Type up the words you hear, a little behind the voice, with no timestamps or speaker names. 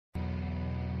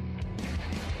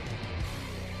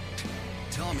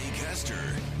Tommy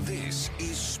Castor. This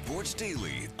is Sports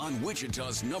Daily on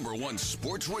Wichita's #1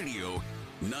 sports radio,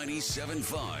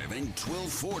 97.5 and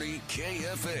 1240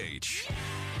 KFH.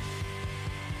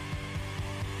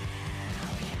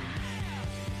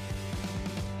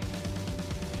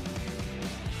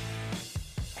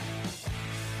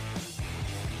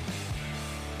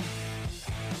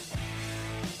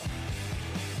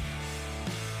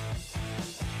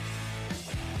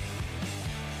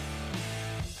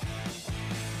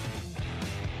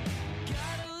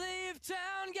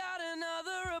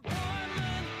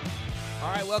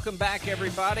 Welcome back,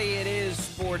 everybody. It is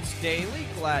Sports Daily.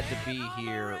 Glad to be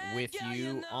here with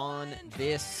you on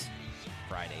this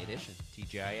Friday edition.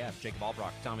 TGIF, Jacob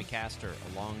Albrock, Tommy Castor,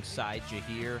 alongside you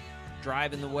here.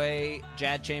 Driving the way,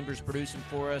 Jad Chambers producing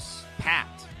for us.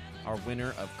 Pat, our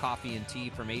winner of coffee and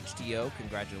tea from HTO.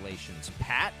 Congratulations,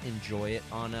 Pat. Enjoy it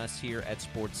on us here at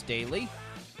Sports Daily.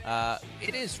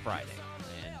 It is Friday,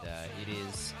 and it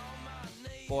is...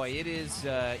 Boy, it is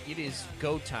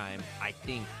go time, I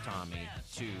think, Tommy,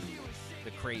 to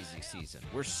the crazy season.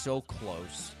 We're so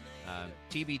close.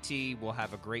 TBT will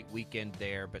have a great weekend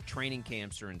there, but training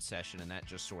camps are in session, and that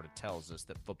just sort of tells us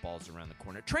that football's around the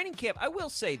corner. Training camp, I will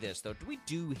say this, though. We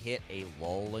do hit a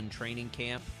lull in training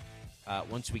camp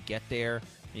once we get there.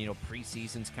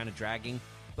 Preseason's kind of dragging.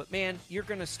 But, man, you're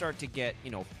going to start to get,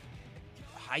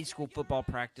 high school football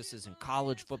practices and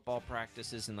college football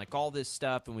practices and like all this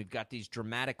stuff, and we've got these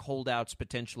dramatic holdouts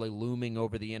potentially looming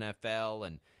over the NFL,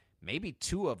 and maybe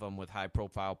two of them with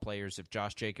high-profile players if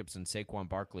Josh Jacobs and Saquon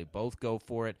Barkley both go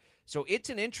for it. So it's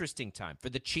an interesting time. For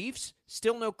the Chiefs,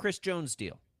 still no Chris Jones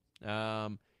deal.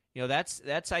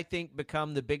 That's I think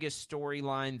become the biggest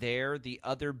storyline there. The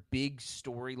other big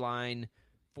storyline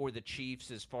for the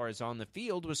Chiefs as far as on the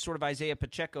field was sort of Isaiah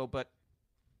Pacheco, but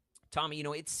Tommy,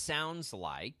 it sounds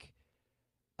like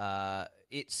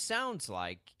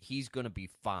he's going to be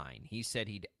fine. He said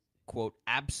he'd, quote,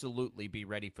 absolutely be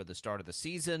ready for the start of the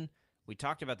season. We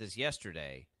talked about this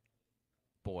yesterday.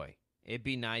 Boy, it'd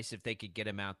be nice if they could get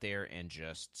him out there and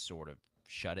just sort of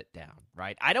shut it down,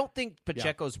 right? I don't think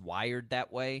Pacheco's wired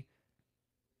that way,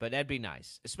 but that'd be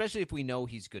nice, especially if we know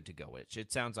he's good to go, which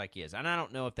it sounds like he is. And I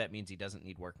don't know if that means he doesn't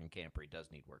need work in camp or he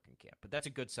does need work in camp, but that's a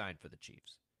good sign for the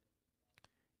Chiefs.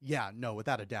 Yeah, no,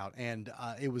 without a doubt. And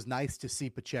it was nice to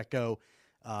see Pacheco,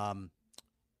 talk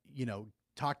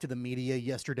to the media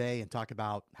yesterday and talk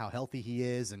about how healthy he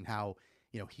is and how,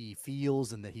 he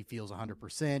feels and that he feels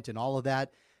 100% and all of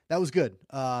that. That was good.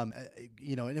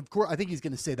 And of course, I think he's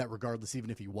going to say that regardless,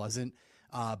 even if he wasn't.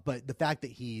 But the fact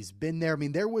that he's been there,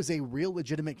 there was a real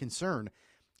legitimate concern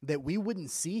that we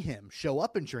wouldn't see him show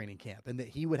up in training camp and that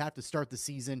he would have to start the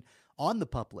season on the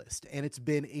PUP list. And it's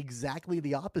been exactly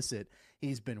the opposite.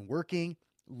 He's been working,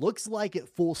 looks like at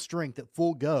full strength, at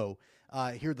full go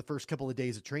here the first couple of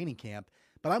days of training camp.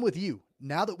 But I'm with you.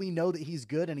 Now that we know that he's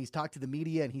good and he's talked to the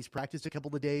media and he's practiced a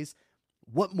couple of days,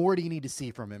 what more do you need to see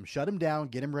from him? Shut him down,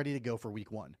 get him ready to go for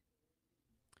week 1.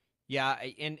 Yeah,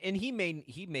 and he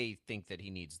may think that he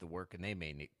needs the work, and they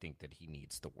may think that he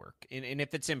needs the work. And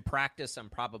if it's in practice, I'm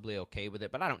probably okay with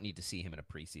it, but I don't need to see him in a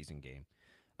preseason game.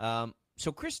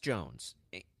 So Chris Jones,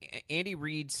 Andy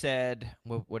Reid said,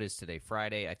 what is today,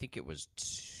 Friday? I think it was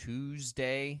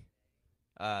Tuesday,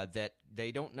 that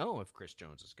they don't know if Chris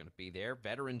Jones is going to be there.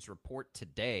 Veterans report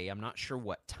today. I'm not sure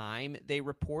what time they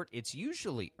report. It's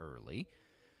usually early.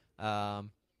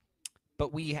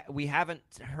 But we haven't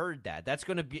heard that. That's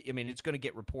going to be, it's going to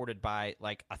get reported by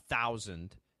like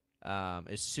 1,000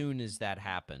 as soon as that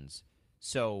happens.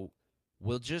 So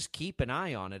we'll just keep an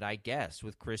eye on it, I guess,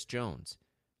 with Chris Jones.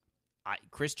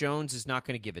 Chris Jones is not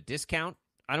going to give a discount,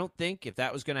 I don't think. If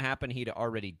that was going to happen, he'd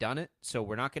already done it. So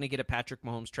we're not going to get a Patrick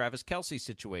Mahomes, Travis Kelce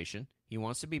situation. He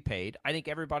wants to be paid. I think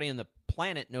everybody on the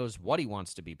planet knows what he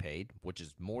wants to be paid, which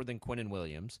is more than Quinnen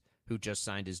Williams, who just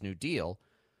signed his new deal.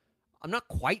 I'm not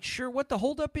quite sure what the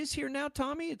holdup is here now,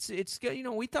 Tommy. It's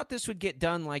we thought this would get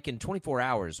done like in 24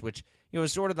 hours, which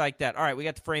is sort of like that. All right, we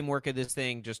got the framework of this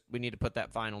thing. Just we need to put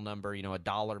that final number,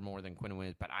 $1 more than Quinnen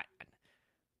Williams. But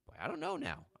I don't know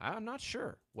now. I'm not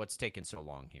sure what's taking so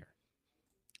long here.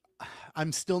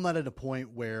 I'm still not at a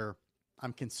point where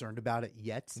I'm concerned about it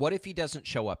yet. What if he doesn't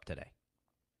show up today?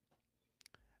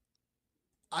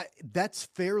 That's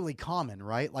fairly common,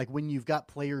 right? Like when you've got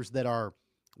players that are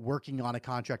working on a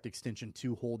contract extension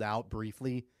to hold out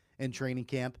briefly in training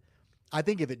camp. I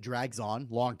think if it drags on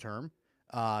long term,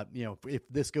 if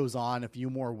this goes on a few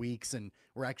more weeks and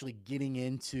we're actually getting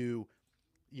into,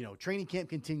 training camp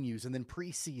continues and then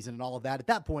preseason and all of that, at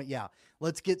that point, yeah,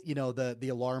 let's get, the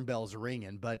alarm bells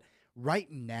ringing. But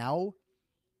right now,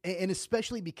 and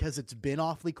especially because it's been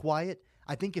awfully quiet,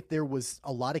 I think if there was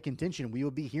a lot of contention, we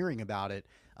would be hearing about it,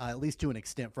 at least to an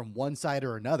extent, from one side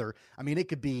or another. I mean, it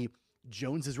could be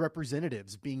Jones's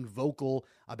representatives being vocal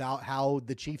about how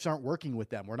the Chiefs aren't working with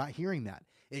them. We're not hearing that.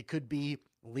 It could be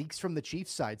leaks from the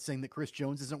Chiefs side saying that Chris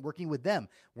Jones isn't working with them.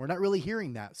 We're not really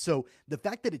hearing that. So the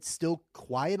fact that it's still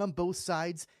quiet on both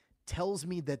sides tells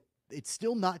me that it's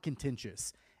still not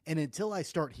contentious. And until I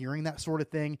start hearing that sort of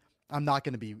thing, I'm not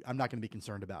going to be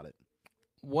concerned about it.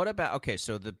 What about, okay,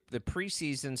 so the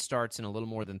preseason starts in a little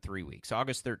more than 3 weeks.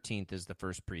 August 13th is the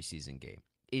first preseason game.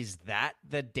 Is that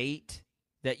the date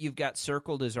that you've got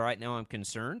circled as right now I'm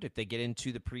concerned if they get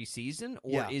into the preseason?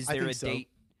 Or is there a date?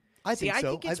 I think so. I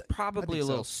think it's probably a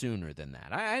little sooner than that.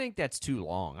 I think that's too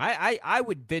long. I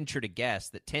would venture to guess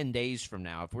that 10 days from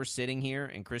now, if we're sitting here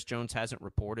and Chris Jones hasn't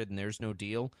reported and there's no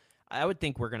deal, I would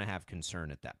think we're going to have concern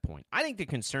at that point. I think the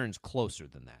concern's closer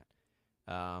than that.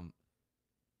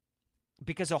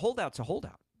 Because a holdout's a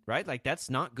holdout, right? Like, that's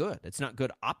not good. It's not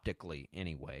good optically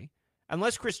anyway.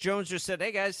 Unless Chris Jones just said,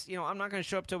 hey, guys, I'm not going to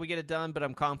show up till we get it done, but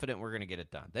I'm confident we're going to get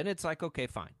it done. Then it's like, okay,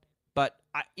 fine. But,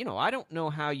 I don't know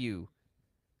how you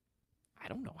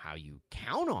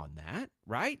count on that,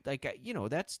 right? Like,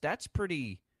 that's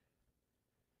pretty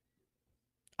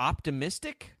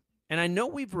optimistic. And I know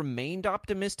we've remained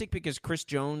optimistic because Chris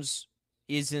Jones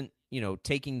isn't,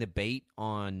 taking the bait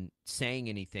on saying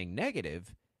anything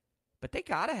negative. But they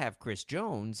got to have Chris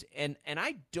Jones, and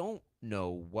I don't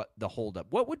know what the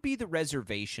holdup. What would be the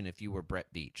reservation if you were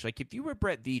Brett Veach? Like, if you were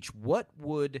Brett Veach, what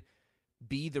would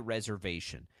be the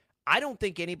reservation? I don't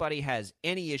think anybody has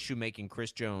any issue making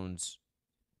Chris Jones,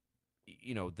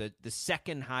 the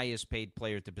second highest paid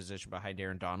player at the position behind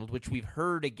Aaron Donald, which we've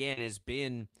heard again has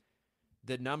been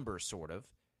the number sort of.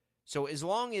 So as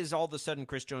long as all of a sudden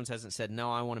Chris Jones hasn't said,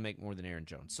 no, I want to make more than Aaron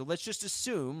Jones. So let's just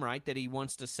assume, right, that he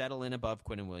wants to settle in above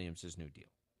Quinnen Williams' new deal.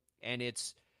 And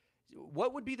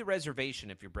what would be the reservation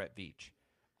if you're Brett Veach?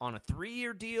 On a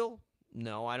 3-year deal?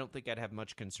 No, I don't think I'd have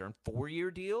much concern.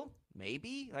 4-year deal?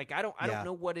 Maybe? Like, I don't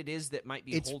know what it is that might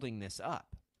be holding this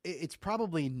up. It's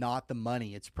probably not the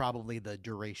money. It's probably the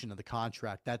duration of the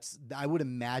contract. I would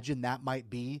imagine that might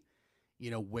be,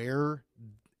 where,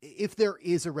 if there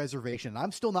is a reservation.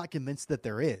 I'm still not convinced that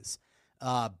there is.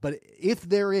 But if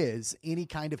there is any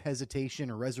kind of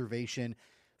hesitation or reservation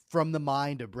from the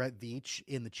mind of Brett Veach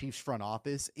in the Chiefs front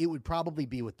office, it would probably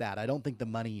be with that. I don't think the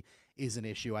money is an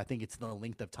issue. I think it's the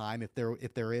length of time if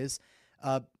there is.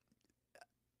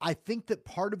 I think that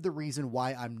part of the reason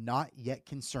why I'm not yet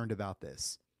concerned about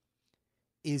this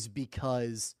is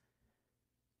because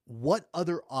what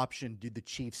other option do the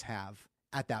Chiefs have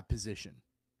at that position?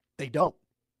 They don't.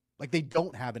 Like, they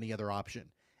don't have any other option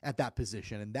at that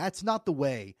position. And that's not the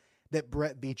way that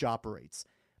Brett Veach operates.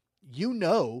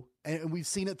 And we've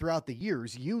seen it throughout the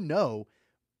years,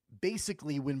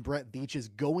 basically when Brett Veach is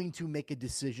going to make a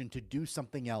decision to do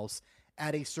something else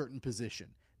at a certain position.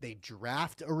 They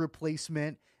draft a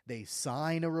replacement, they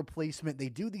sign a replacement, they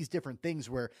do these different things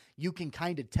where you can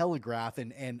kind of telegraph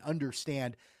and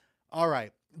understand, all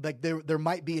right, like there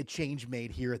might be a change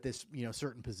made here at this,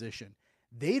 certain position.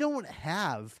 They don't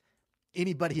have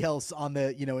anybody else on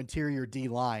the, interior D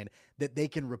line that they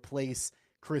can replace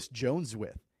Chris Jones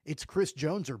with. It's Chris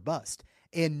Jones or bust.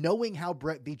 And knowing how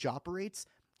Brett Veach operates,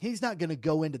 he's not going to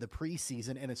go into the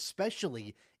preseason and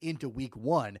especially into week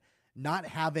 1, not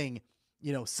having,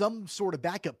 some sort of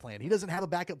backup plan. He doesn't have a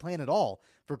backup plan at all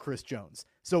for Chris Jones.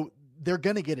 So they're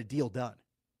going to get a deal done.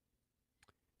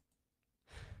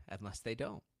 Unless they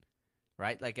don't.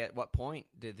 Right? Like, at what point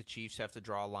did the Chiefs have to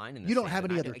draw a line in the You don't sand? have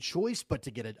any other choice but to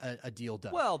get a deal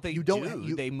done. Well, they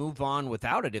do. They move on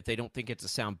without it if they don't think it's a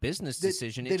sound business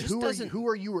decision. It just doesn't. Who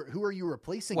are you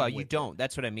replacing? Well, you don't.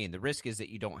 That's what I mean. The risk is that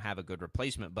you don't have a good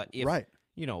replacement. But if right.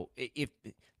 If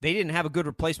they didn't have a good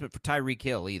replacement for Tyreek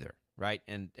Hill either, right?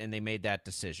 And they made that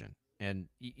decision, and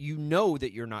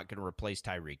that you're not going to replace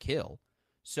Tyreek Hill,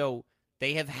 so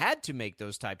they have had to make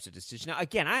those types of decisions. Now,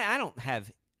 again, I don't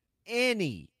have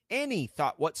any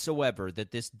thought whatsoever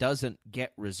that this doesn't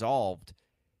get resolved.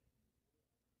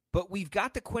 But we've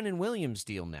got the Quinnen Williams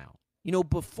deal now.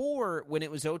 Before, when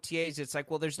it was OTAs, it's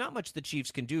like, well, there's not much the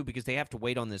Chiefs can do because they have to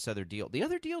wait on this other deal. The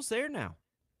other deal's there now.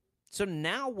 So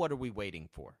now what are we waiting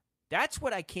for? That's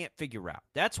what I can't figure out.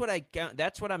 That's what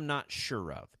I'm not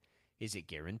sure of. Is it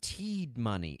guaranteed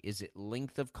money? Is it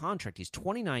length of contract? He's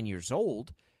 29 years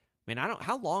old. I mean,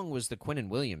 how long was the Quinnen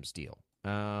Williams deal?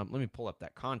 Let me pull up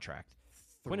that contract.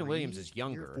 Quinnen Williams is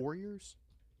younger. 4 years?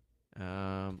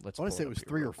 Let's. I want to say it was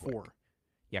 3 or 4.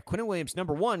 Yeah, Quinnen Williams.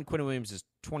 Number one, Quinnen Williams is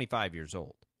 25 years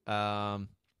old. And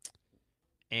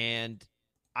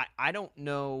I don't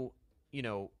know.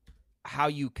 how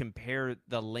you compare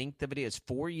the length of it. It's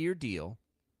 4-year deal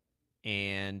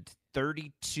and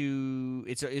 32.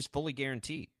 It's fully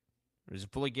guaranteed. It was a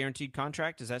fully guaranteed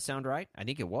contract. Does that sound right? I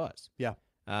think it was. Yeah.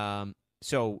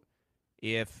 So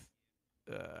if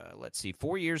let's see,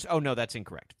 4 years. Oh no, that's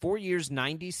incorrect. 4 years,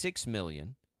 $96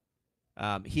 million.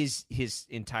 His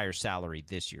entire salary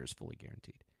this year is fully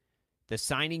guaranteed. The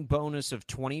signing bonus of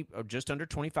just under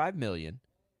 $25 million.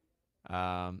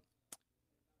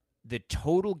 The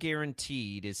total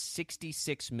guaranteed is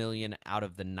 $66 million out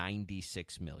of the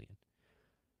 $96 million.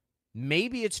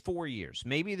 Maybe it's 4 years.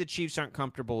 Maybe the Chiefs aren't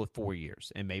comfortable with 4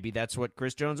 years, and maybe that's what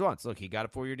Chris Jones wants. Look, he got a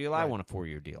 4-year deal. I want a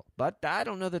 4-year deal. But I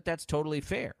don't know that that's totally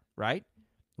fair, right?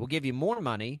 We'll give you more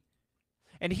money.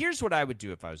 And here's what I would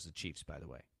do if I was the Chiefs, by the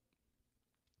way.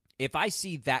 If I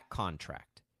see that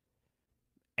contract,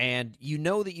 and you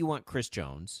know that you want Chris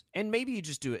Jones, and maybe you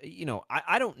just do it,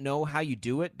 I don't know how you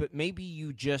do it, but maybe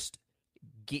you just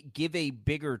give a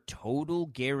bigger total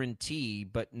guarantee,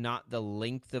 but not the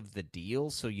length of the deal,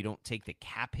 so you don't take the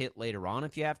cap hit later on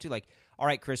if you have to. Like, all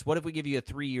right, Chris, what if we give you a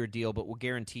 3-year deal, but we'll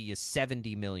guarantee you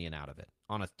 $70 million out of it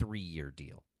on a 3-year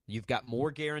deal? You've got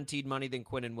more guaranteed money than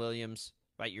Quinnen Williams,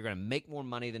 right? You're going to make more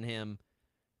money than him.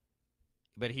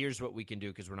 But here's what we can do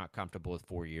because we're not comfortable with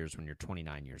 4 years when you're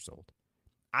 29 years old.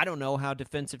 I don't know how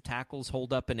defensive tackles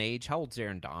hold up in age. How old's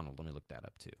Aaron Donald? Let me look that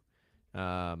up,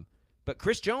 too. But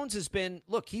Chris Jones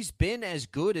he's been as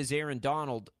good as Aaron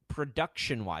Donald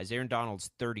production-wise. Aaron Donald's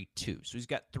 32, so he's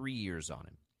got 3 years on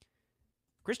him.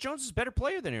 Chris Jones is a better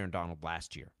player than Aaron Donald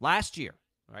last year.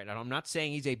 Right? I'm not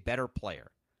saying he's a better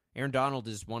player. Aaron Donald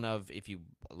is one of, if you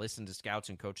listen to scouts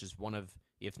and coaches, one of,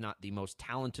 if not the most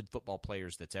talented football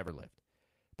players that's ever lived.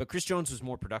 But Chris Jones was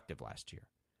more productive last year.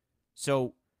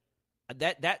 So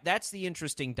that's the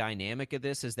interesting dynamic of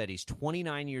this, is that he's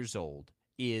 29 years old,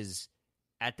 is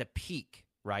at the peak,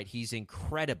 right? He's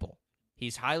incredible.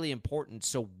 He's highly important.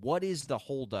 So what is the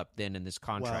holdup then in this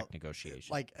contract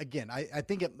negotiation? Like, again, I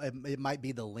think it might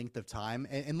be the length of time.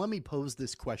 And let me pose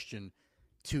this question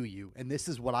to you. And this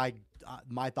is what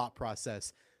my thought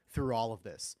process through all of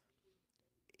this.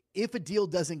 If a deal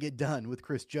doesn't get done with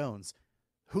Chris Jones,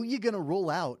 who are you going to roll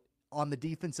out on the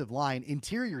defensive line,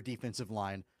 interior defensive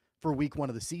line, for week 1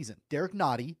 of the season? Derek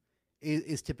Nottie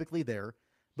is typically there,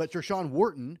 but Treshaun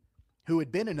Wharton, who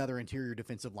had been another interior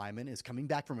defensive lineman, is coming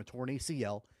back from a torn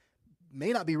ACL,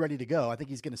 may not be ready to go. I think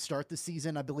he's going to start the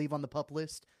season, I believe, on the PUP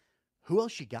list. Who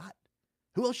else you got?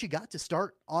 Who else you got to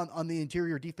start on the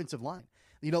interior defensive line?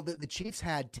 The Chiefs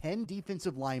had 10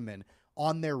 defensive linemen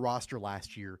on their roster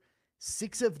last year.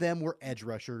 6 of them were edge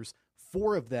rushers.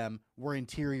 4 of them were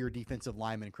interior defensive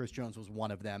linemen. Chris Jones was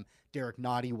one of them. Derek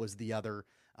Nottie was the other.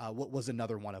 What was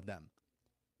another one of them?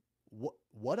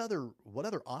 What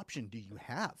other option do you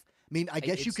have? I mean, I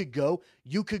guess you could go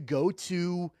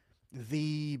to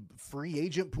the free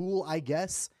agent pool, I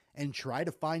guess, and try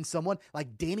to find someone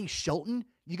like Danny Shelton.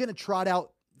 You're going to trot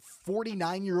out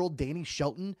 49-year-old Danny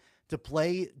Shelton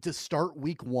to start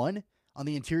week 1 on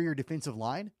the interior defensive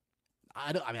line?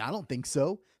 I don't think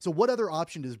so. So what other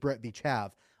option does Brett Veach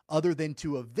have other than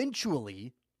to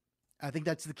eventually, I think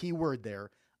that's the key word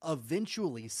there,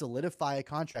 eventually solidify a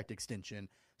contract extension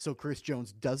so Chris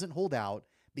Jones doesn't hold out?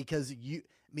 Because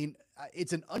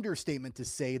it's an understatement to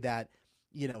say that,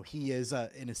 he is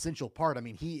an essential part. I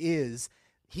mean, he is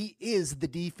the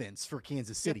defense for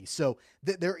Kansas City. Yep. So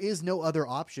there is no other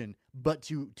option but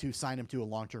to sign him to a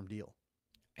long-term deal.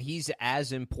 He's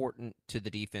as important to the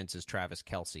defense as Travis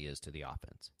Kelce is to the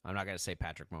offense. I'm not going to say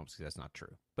Patrick Mahomes because that's not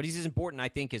true. But he's as important, I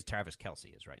think, as Travis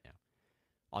Kelce is right now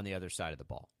on the other side of the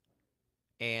ball.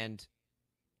 And,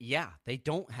 yeah, they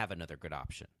don't have another good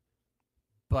option.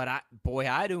 But,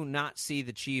 I do not see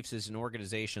the Chiefs as an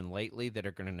organization lately that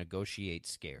are going to negotiate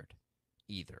scared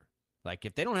either. Like,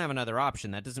 if they don't have another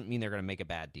option, that doesn't mean they're going to make a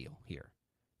bad deal here.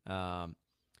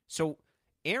 So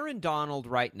Aaron Donald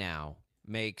right now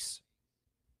makes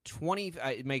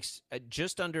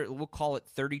just under, we'll call it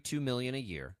 $32 million a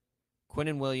year.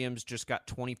 Quinnen Williams just got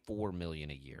 $24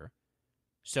 million a year.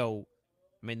 So,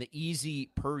 the easy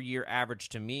per year average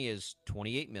to me is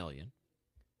 $28 million.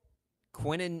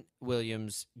 Quinnen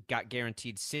Williams got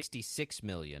guaranteed $66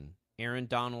 million. Aaron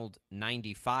Donald,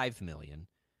 $95 million.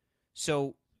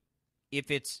 So if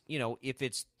it's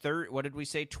what did we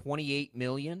say? $28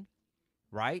 million,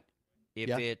 right?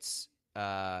 It's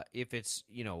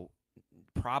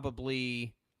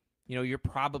probably, you're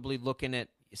probably looking at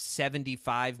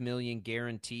 $75 million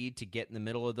guaranteed to get in the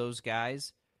middle of those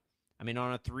guys. On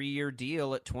a 3-year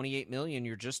deal at $28 million,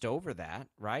 you're just over that,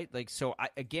 right? Like, so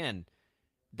again,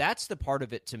 that's the part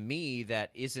of it to me that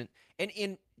isn't,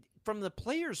 and from the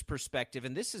player's perspective,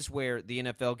 and this is where the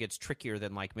NFL gets trickier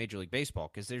than like Major League Baseball,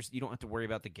 because you don't have to worry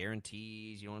about the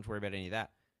guarantees, you don't have to worry about any of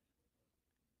that.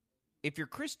 If you're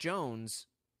Chris Jones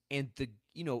and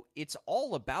it's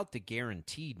all about the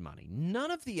guaranteed money.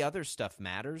 None of the other stuff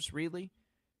matters, really.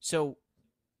 So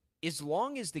as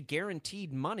long as the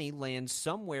guaranteed money lands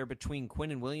somewhere between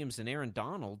Quinnen Williams and Aaron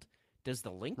Donald, does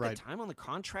the length of time on the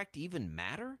contract even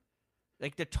matter?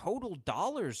 Like, the total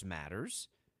dollars matters,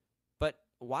 but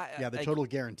why? Yeah, the total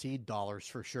guaranteed dollars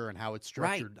for sure, and how it's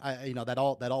structured. Right. That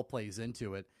all plays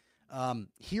into it.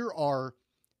 Here are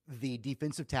the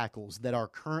defensive tackles that are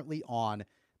currently on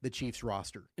the Chiefs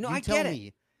roster. No, you I tell get it.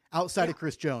 me, outside of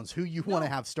Chris Jones, who you want to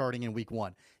have starting in week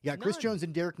 1. You got Chris Jones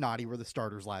and Derek Nottie were the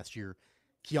starters last year.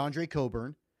 Keandre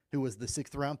Coburn, who was the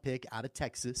 6th-round pick out of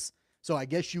Texas. So I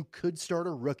guess you could start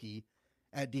a rookie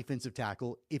at defensive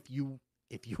tackle if you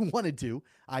wanted to.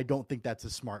 I don't think that's a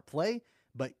smart play,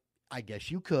 but I guess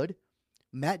you could.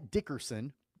 Matt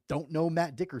Dickerson, don't know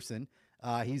Matt Dickerson.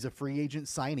 He's a free agent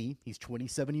signee. He's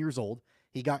 27 years old.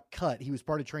 He got cut. He was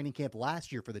part of training camp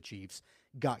last year for the Chiefs.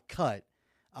 Got cut.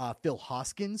 Phil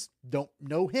Hoskins, don't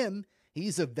know him.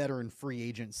 He's a veteran free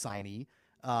agent signee.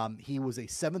 He was a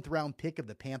 7th-round pick of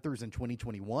the Panthers in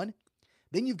 2021.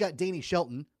 Then you've got Danny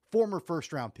Shelton, former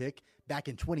 1st-round pick back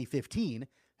in 2015,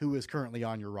 who is currently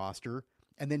on your roster.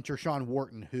 And then Tershawn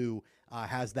Wharton, who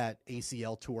has that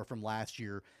ACL tour from last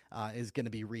year, is going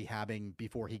to be rehabbing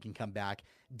before he can come back.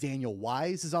 Daniel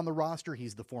Wise is on the roster.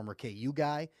 He's the former KU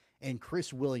guy. And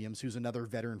Chris Williams, who's another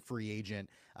veteran free agent.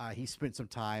 He spent some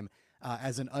time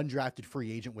as an undrafted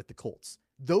free agent with the Colts.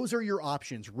 Those are your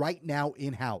options right now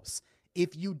in-house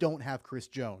if you don't have Chris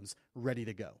Jones ready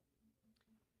to go.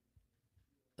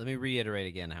 Let me reiterate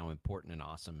again how important and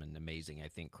awesome and amazing I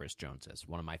think Chris Jones is.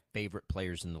 One of my favorite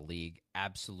players in the league,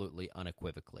 absolutely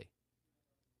unequivocally.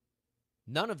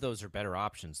 None of those are better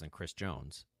options than Chris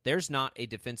Jones. There's not a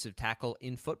defensive tackle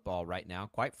in football right now,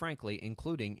 quite frankly,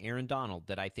 including Aaron Donald,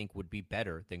 that I think would be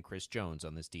better than Chris Jones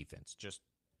on this defense. Just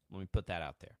let me put that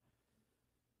out there.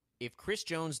 If Chris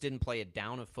Jones didn't play a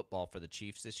down of football for the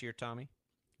Chiefs this year, Tommy,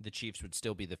 the Chiefs would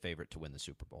still be the favorite to win the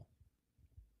Super Bowl.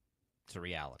 It's a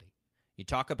reality. You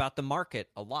talk about the market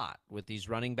a lot with these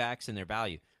running backs and their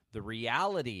value. The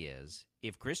reality is,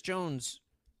 if Chris Jones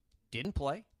didn't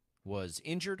play, was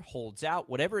injured, holds out,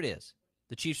 whatever it is,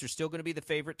 the Chiefs are still going to be the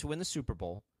favorite to win the Super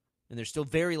Bowl, and they're still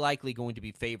very likely going to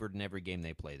be favored in every game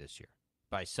they play this year,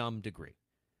 by some degree.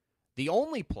 The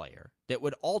only player that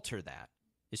would alter that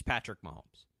is Patrick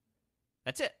Mahomes.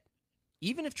 That's it.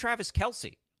 Even if Travis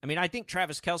Kelce, I think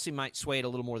Travis Kelce might sway it a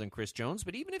little more than Chris Jones,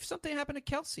 but even if something happened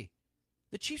to Kelce,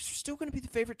 the Chiefs are still going to be the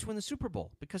favorite to win the Super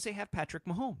Bowl because they have Patrick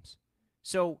Mahomes.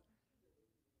 So,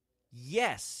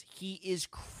 yes, he is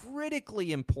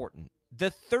critically important.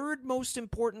 The 3rd most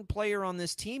important player on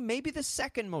this team, maybe the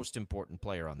 2nd most important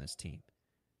player on this team.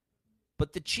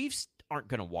 But the Chiefs aren't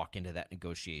going to walk into that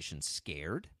negotiation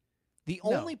scared. The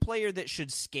only player that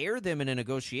should scare them in a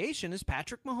negotiation is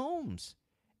Patrick Mahomes.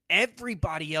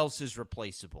 Everybody else is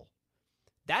replaceable.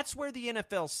 That's where the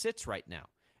NFL sits right now.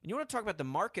 And you want to talk about the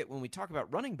market when we talk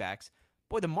about running backs?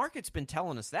 Boy, the market's been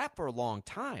telling us that for a long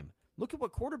time. Look at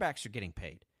what quarterbacks are getting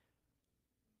paid.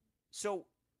 So,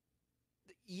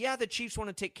 yeah, the Chiefs want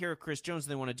to take care of Chris Jones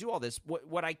and they want to do all this.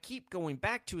 What I keep going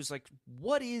back to is, like,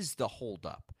 what is the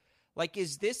holdup? Like,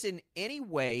 is this in any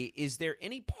way, is there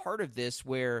any part of this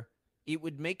where it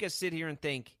would make us sit here and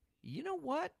think, you know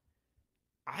what?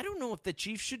 I don't know if the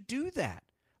Chiefs should do that.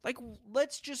 Like,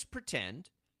 let's just pretend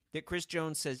that Chris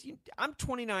Jones says, I'm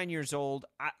 29 years old.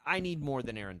 I need more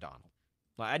than Aaron Donald.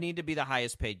 I need to be the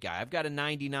highest paid guy. I've got a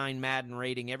 99 Madden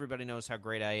rating. Everybody knows how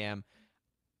great I am.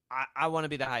 I want to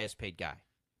be the highest paid guy.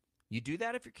 You do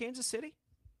that if you're Kansas City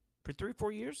for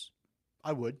 3-4 years?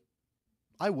 I would.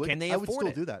 Can they afford it? I would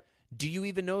still do that. Do you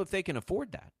even know if they can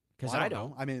afford that? Because I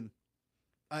don't.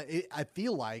 I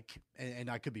feel like, and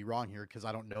I could be wrong here because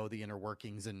I don't know the inner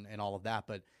workings and all of that,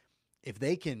 but if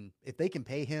they can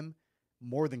pay him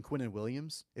more than Quinnen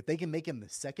Williams, if they can make him the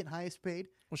 2nd highest paid,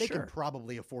 they can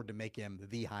probably afford to make him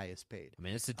the highest paid.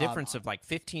 It's a difference of like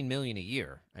 $15 million a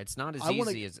year. It's not as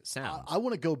easy as it sounds. I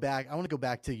want to go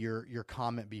back to your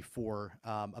comment before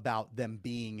about them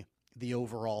being the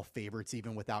overall favorites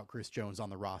even without Chris Jones on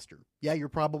the roster. Yeah, you're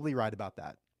probably right about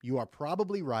that. You are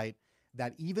probably right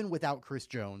that even without Chris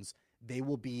Jones, they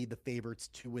will be the favorites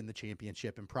to win the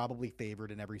championship and probably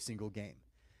favored in every single game.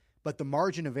 But the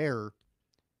margin of error,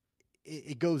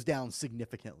 it goes down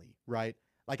significantly, right?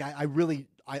 Like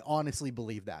I honestly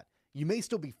believe that. You may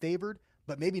still be favored,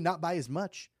 but maybe not by as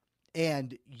much.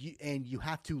 And you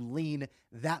have to lean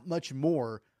that much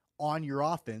more on your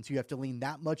offense. You have to lean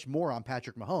that much more on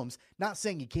Patrick Mahomes. Not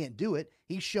saying he can't do it.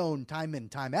 He's shown time in,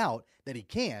 time out that he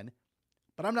can,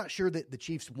 but I'm not sure that the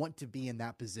Chiefs want to be in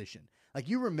that position. Like,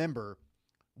 you remember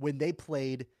when they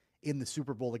played in the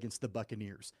Super Bowl against the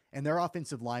Buccaneers and their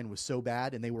offensive line was so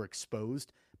bad and they were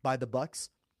exposed by the Bucs,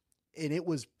 and it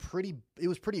was pretty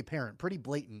apparent, pretty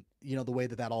blatant, the way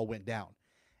that all went down.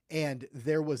 And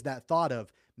there was that thought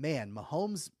of, man,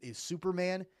 Mahomes is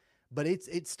Superman, but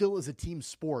it still is a team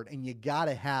sport, and you got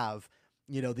to have,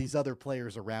 these other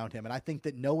players around him. And I think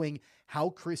that knowing how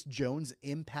Chris Jones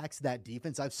impacts that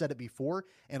defense, I've said it before,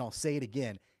 and I'll say it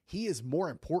again, he is more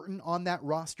important on that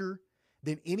roster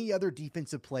than any other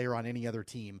defensive player on any other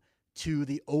team to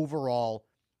the overall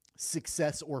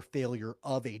success or failure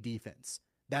of a defense.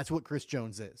 That's what Chris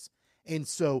Jones is. And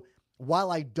so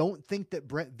while I don't think that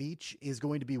Brett Veach is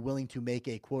going to be willing to make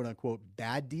a quote-unquote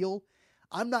bad deal,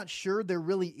 I'm not sure there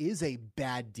really is a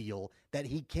bad deal that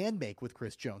he can make with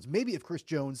Chris Jones. Maybe if Chris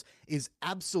Jones is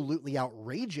absolutely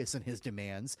outrageous in his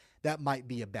demands, that might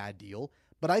be a bad deal.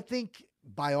 But I think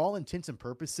by all intents and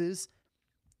purposes,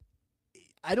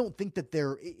 I don't think that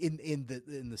they're in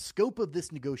the scope of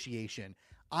this negotiation.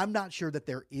 I'm not sure that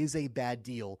there is a bad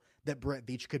deal that Brett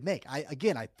Veach could make.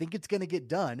 I think it's going to get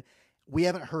done. We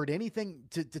haven't heard anything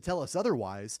to tell us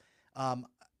otherwise.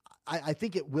 I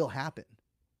think it will happen.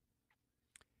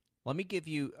 Let me give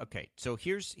you, okay, so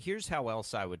here's how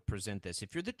else I would present this.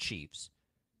 If you're the Chiefs,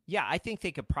 yeah, I think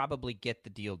they could probably get the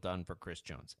deal done for Chris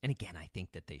Jones. And again, I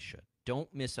think that they should.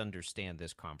 Don't misunderstand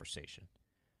this conversation.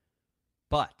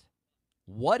 But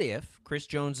what if Chris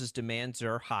Jones's demands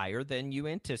are higher than you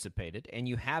anticipated and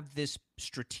you have this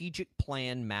strategic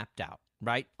plan mapped out,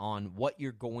 right, on what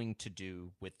you're going to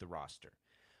do with the roster?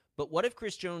 But what if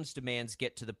Chris Jones' demands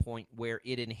get to the point where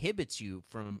it inhibits you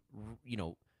from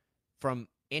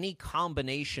any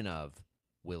combination of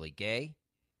Willie Gay,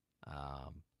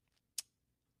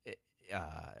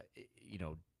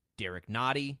 Derek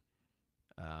Nottie,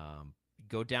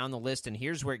 go down the list, and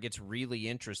here's where it gets really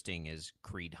interesting is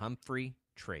Creed Humphrey,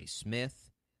 Trey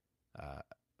Smith,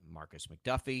 Marcus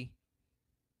McDuffie.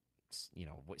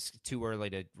 It's too early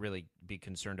to really be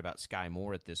concerned about Sky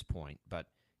Moore at this point, but,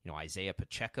 Isaiah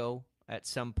Pacheco at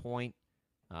some point.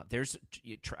 I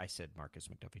said Marcus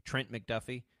McDuffie, Trent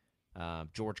McDuffie.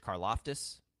 George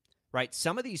Karlaftis, right?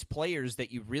 Some of these players that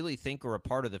you really think are a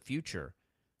part of the future,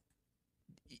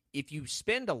 if you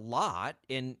spend a lot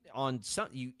on some,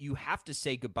 you have to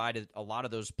say goodbye to a lot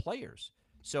of those players.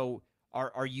 So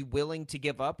are you willing to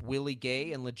give up Willie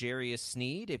Gay and L'Jarius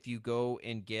Sneed if you go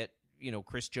and get,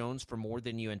 Chris Jones for more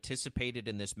than you anticipated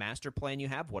in this master plan you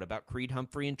have? What about Creed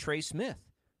Humphrey and Trey Smith,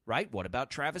 right? What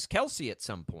about Travis Kelce at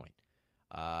some point?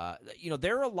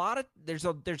 There are there's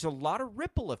a lot of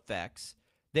ripple effects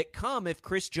that come if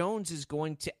Chris Jones is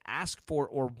going to ask for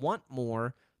or want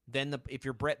more than if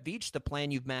you're Brett Veach, the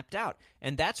plan you've mapped out.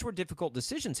 And that's where difficult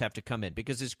decisions have to come in,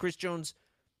 because is Chris Jones,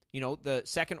 the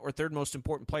second or third most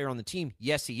important player on the team?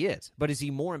 Yes, he is. But is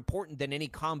he more important than any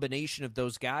combination of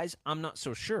those guys? I'm not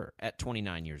so sure at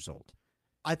 29 years old.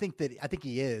 I think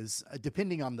he is,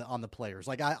 depending on the players.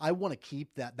 Like, I want to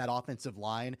keep that offensive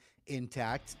line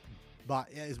intact,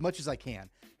 but as much as I can.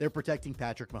 They're protecting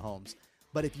Patrick Mahomes.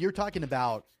 But if you're talking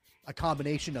about a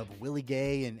combination of Willie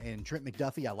Gay and Trent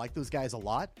McDuffie, I like those guys a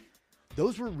lot.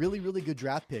 Those were really, really good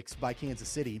draft picks by Kansas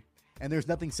City, and there's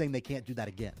nothing saying they can't do that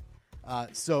again.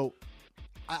 So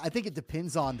I think it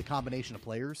depends on the combination of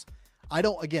players. I'm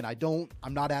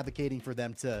not advocating for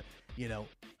them to,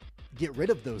 get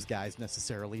rid of those guys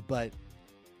necessarily, but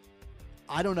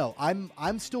I don't know.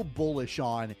 I'm still bullish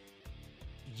on,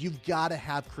 you've got to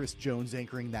have Chris Jones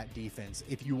anchoring that defense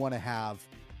if you want to have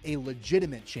a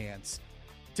legitimate chance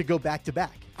to go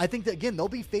back-to-back. I think that, again, they'll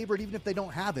be favored even if they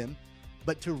don't have him,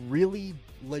 but to really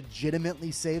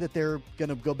legitimately say that they're going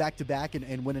to go back-to-back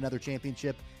and win another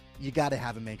championship, you got to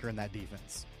have him anchoring that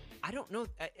defense. I don't know.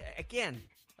 I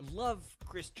love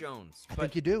Chris Jones. I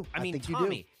think you do. I mean, think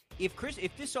Tommy, you do.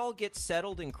 if this all gets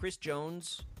settled and Chris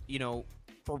Jones,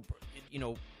 for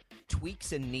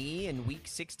tweaks a knee in week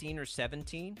 16 or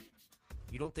 17,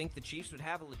 you don't think the Chiefs would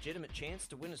have a legitimate chance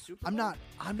to win a Super Bowl?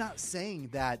 I'm not saying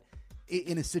that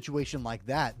in a situation like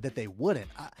that they wouldn't.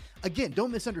 Again,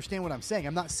 don't misunderstand what I'm saying.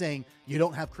 I'm not saying you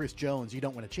don't have Chris Jones, you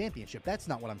don't win a championship. That's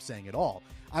not what I'm saying at all.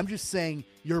 I'm just saying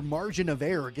your margin of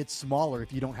error gets smaller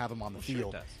if you don't have him on the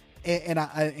field. Sure it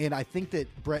does. And I think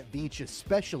that Brett Veach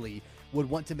especially would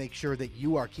want to make sure that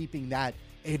you are keeping that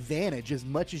advantage as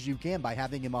much as you can by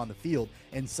having him on the field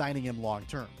and signing him long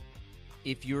term.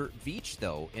 if you're Veach,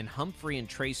 though, and Humphrey and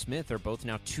Trey Smith are both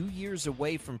now 2 years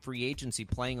away from free agency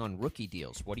playing on rookie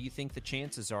deals, what do you think the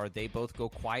chances are they both go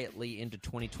quietly into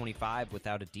 2025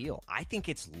 without a deal? I think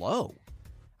it's low.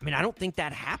 I mean, I don't think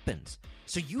that happens.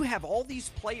 So you have all these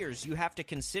players you have to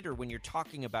consider when you're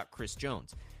talking about Chris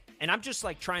Jones. And I'm just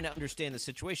like trying to understand the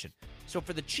situation. So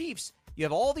for the Chiefs, you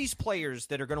have all these players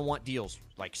that are going to want deals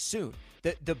like soon.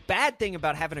 The bad thing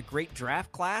about having a great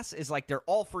draft class is like they're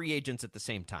all free agents at the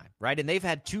same time, right? And they've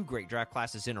had 2 great draft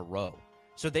classes in a row.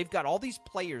 So they've got all these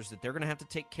players that they're going to have to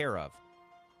take care of.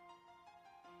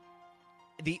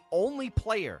 The only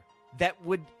player that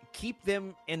would keep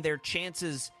them and their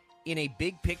chances in a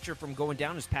big picture from going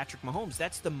down is Patrick Mahomes.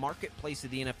 That's the marketplace of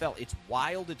the NFL. It's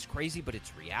wild, it's crazy, but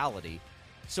it's reality.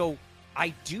 So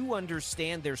I do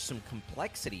understand there's some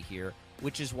complexity here,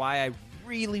 which is why I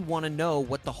really want to know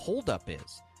what the holdup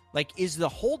is. Like, is the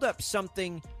holdup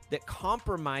something that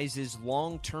compromises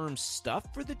long-term stuff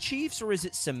for the Chiefs, or is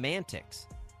it semantics?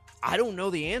 I don't know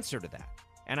the answer to that.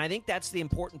 And I think that's the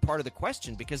important part of the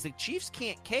question, because the Chiefs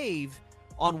can't cave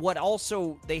on what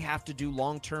also they have to do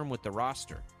long-term with the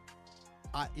roster.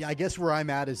 I guess where I'm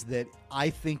at is that I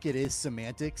think it is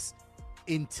semantics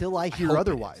until I hear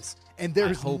otherwise. And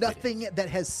there's nothing that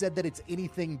has said that it's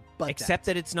anything but except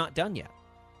that it's not done yet.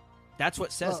 That's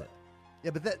what says it.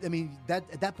 Yeah, but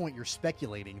at that point you're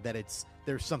speculating that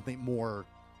there's something more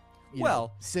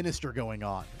sinister going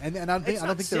on. And I don't think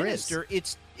there is.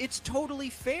 It's totally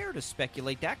fair to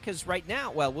speculate that, because right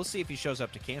now, we'll see if he shows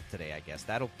up to camp today, I guess.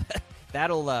 That'll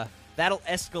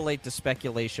escalate the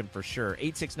speculation for sure.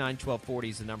 869-1240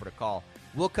 is the number to call.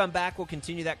 We'll come back. We'll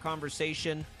continue that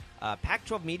conversation.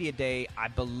 Pac-12 Media Day, I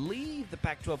believe the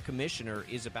Pac-12 commissioner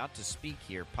is about to speak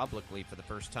here publicly for the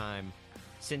first time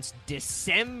since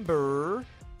December.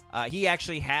 He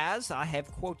actually has. I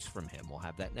have quotes from him. We'll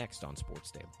have that next on Sports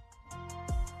Daily.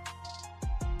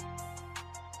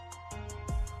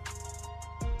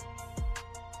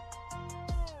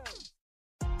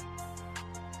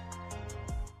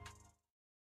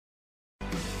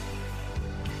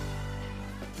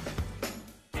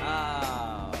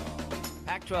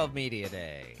 Pac-12 Media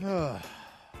Day.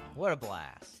 What a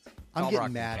blast. I'm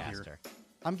getting mad here.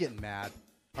 I'm getting mad.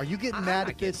 Are you getting mad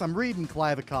at this? I'm reading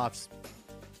Kliavkoff's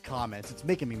comments. It's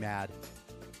making me mad.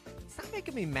 It's not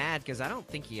making me mad because I don't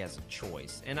think he has a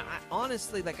choice. And I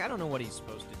honestly, I don't know what he's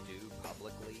supposed to do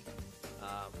publicly.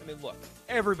 Look,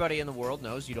 everybody in the world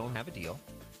knows you don't have a deal.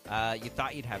 You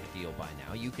thought you'd have a deal by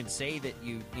now. You can say that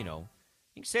you can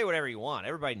say whatever you want.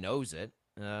 Everybody knows it.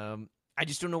 I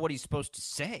just don't know what he's supposed to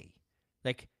say.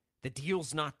 The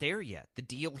deal's not there yet. The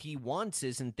deal he wants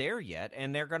isn't there yet,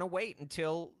 and they're going to wait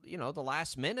until, the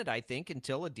last minute, I think,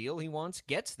 until a deal he wants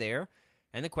gets there.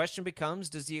 And the question becomes,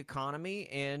 does the economy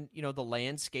and, the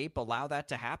landscape allow that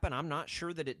to happen? I'm not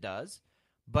sure that it does.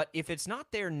 But if it's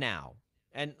not there now,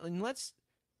 and let's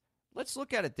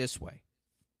look at it this way.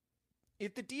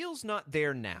 If the deal's not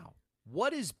there now,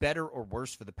 what is better or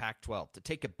worse for the Pac-12? To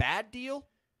take a bad deal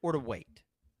or to wait?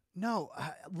 No,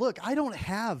 look, I don't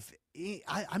have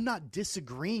I'm not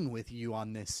disagreeing with you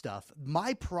on this stuff.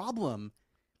 My problem,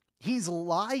 he's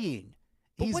lying.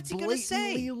 But what's he going to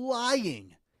say? He's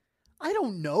lying. I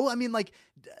don't know.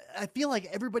 I feel like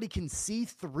everybody can see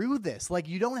through this.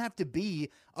 You don't have to be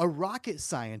a rocket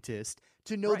scientist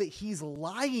to know that he's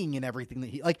lying in everything that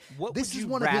he What this would is you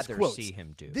one rather of his quotes. See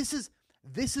him do? This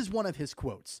is one of his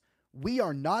quotes. "We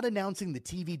are not announcing the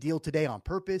TV deal today on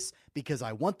purpose because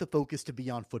I want the focus to be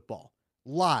on football."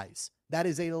 Lies. That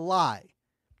is a lie.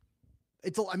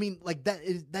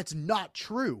 That's not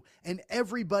true. And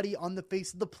everybody on the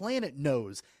face of the planet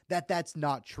knows that that's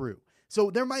not true. So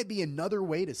there might be another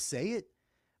way to say it,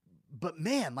 but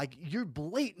man, you're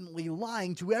blatantly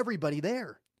lying to everybody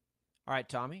there. All right,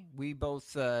 Tommy, we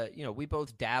both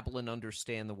dabble and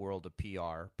understand the world of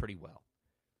PR pretty well.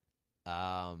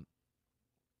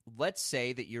 Let's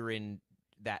say that you're in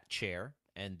that chair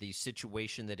and the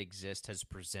situation that exists has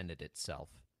presented itself.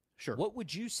 Sure. What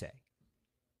would you say?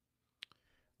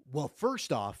 Well,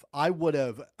 first off, I would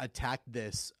have attacked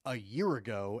this a year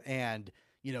ago and,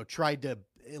 tried to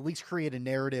at least create a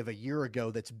narrative a year ago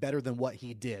that's better than what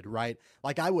he did, right?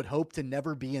 I would hope to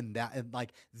never be in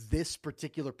this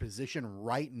particular position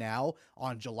right now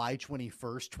on July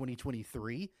 21st,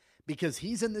 2023, because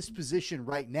he's in this position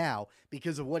right now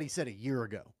because of what he said a year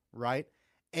ago, right?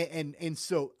 And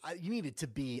so you needed to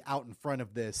be out in front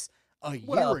of this a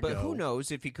year ago. But who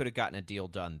knows if he could have gotten a deal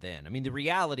done then? The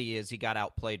reality is he got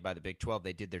outplayed by the Big 12.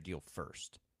 They did their deal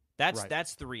first.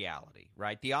 That's the reality,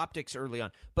 right? The optics early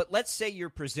on. But let's say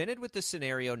you're presented with the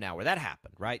scenario now where that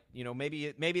happened, right?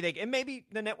 Maybe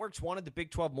the networks wanted the Big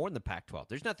 12 more than the Pac 12.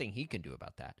 There's nothing he can do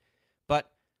about that. But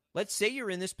let's say you're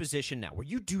in this position now where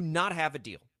you do not have a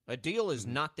deal. A deal is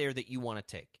not there that you want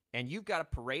to take. And you've got to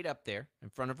parade up there in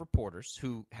front of reporters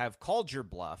who have called your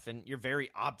bluff, and you're very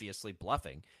obviously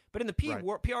bluffing. But in the PR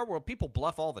world, people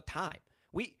bluff all the time.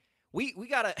 We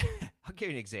got to – I'll give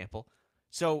you an example.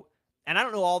 So – and I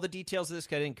don't know all the details of this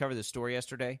because I didn't cover this story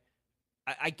yesterday.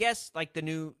 I guess like the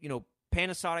new,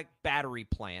 Panasonic battery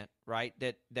plant, right,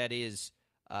 that is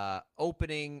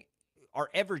opening, our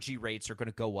Evergy rates are going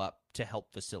to go up to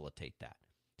help facilitate that.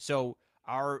 So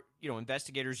our,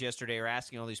 investigators yesterday are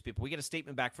asking all these people. We get a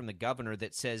statement back from the governor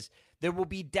that says there will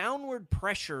be downward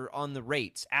pressure on the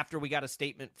rates after we got a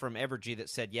statement from Evergy that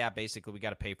said, yeah, basically we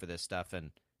got to pay for this stuff. And,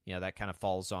 that kind of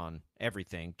falls on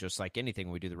everything, just like anything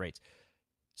when we do the rates.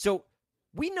 So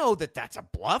we know that that's a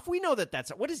bluff. We know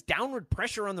that what does downward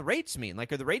pressure on the rates mean?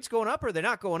 Like, are the rates going up or are they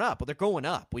not going up? Well, they're going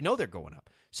up. We know they're going up.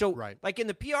 So, like in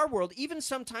the PR world, even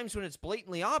sometimes when it's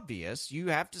blatantly obvious, you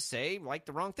have to say, like,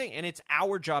 the wrong thing. And it's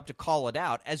our job to call it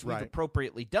out, as we've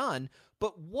appropriately done.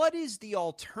 But what is the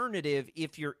alternative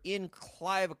if you're in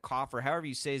Kliavkoff, or however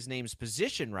you say his name's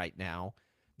position right now,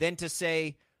 than to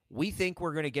say, we think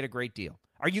we're going to get a great deal?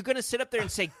 Are you going to sit up there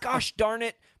and say, gosh darn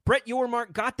it, Brett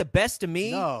Yormark got the best of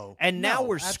me, and now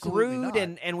we're screwed,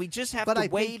 and we just have to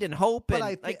wait and hope? But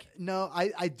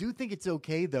I do think it's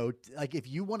okay, though. Like, if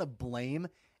you want to blame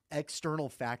external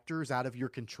factors out of your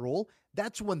control,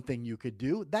 that's one thing you could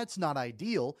do. That's not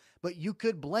ideal, but you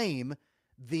could blame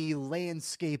the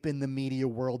landscape in the media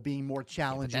world being more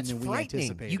challenging than we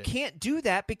anticipated. You can't do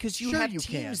that because you have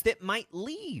teams that might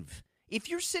leave. If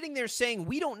you're sitting there saying,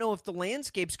 we don't know if the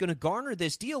landscape's going to garner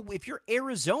this deal, if you're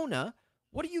Arizona,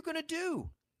 what are you going to do?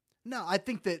 No, I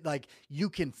think that, like, you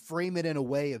can frame it in a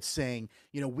way of saying,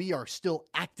 we are still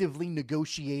actively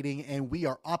negotiating and we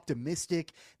are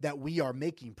optimistic that we are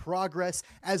making progress,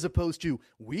 as opposed to,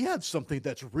 we have something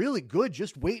that's really good.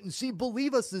 Just wait and see.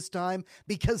 Believe us this time,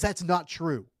 because that's not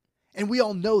true. And we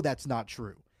all know that's not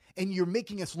true. And you're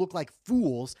making us look like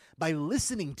fools by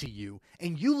listening to you,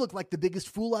 and you look like the biggest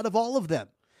fool out of all of them.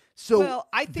 So,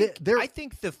 I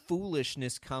think the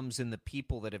foolishness comes in the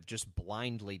people that have just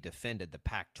blindly defended the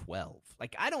Pac-12.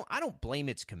 Like, I don't blame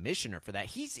its commissioner for that.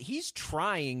 He's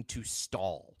trying to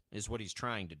stall, is what he's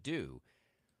trying to do.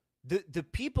 The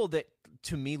people that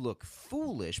to me look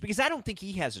foolish, because I don't think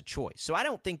he has a choice. So I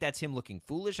don't think that's him looking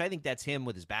foolish. I think that's him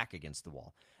with his back against the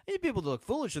wall. The people that look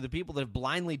foolish are the people that have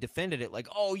blindly defended it, like,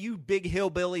 oh, you big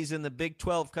hillbillies in the Big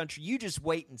 12 country, you just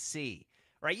wait and see,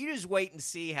 right? You just wait and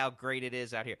see how great it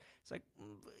is out here. It's like,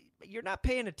 you're not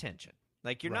paying attention.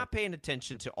 Like, you're not paying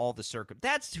attention to all the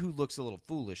That's who looks a little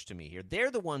foolish to me here.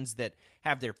 They're the ones that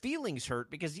have their feelings hurt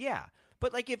because,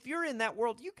 but, like, if you're in that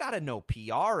world, you got to know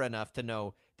PR enough to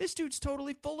know this dude's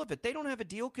totally full of it. They don't have a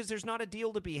deal because there's not a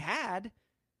deal to be had.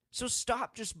 So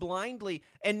stop just blindly.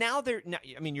 And now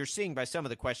you're seeing by some of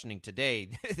the questioning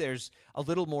today, there's a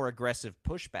little more aggressive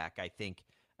pushback, I think,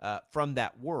 from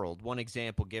that world. One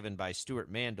example given by Stuart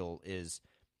Mandel is,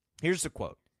 here's the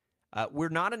quote. We're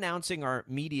not announcing our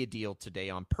media deal today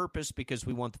on purpose because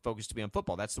we want the focus to be on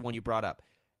football. That's the one you brought up.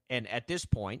 And at this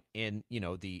point in,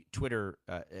 the Twitter,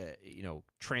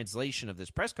 translation of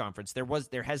this press conference,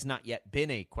 there has not yet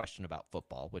been a question about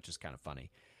football, which is kind of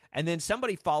funny. And then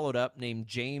somebody followed up named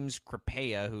James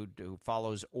Crepea, who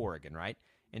follows Oregon, right?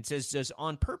 And says, does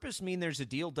on purpose mean there's a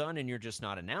deal done and you're just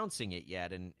not announcing it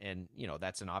yet? And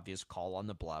that's an obvious call on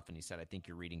the bluff. And he said, I think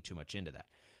you're reading too much into that.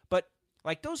 But,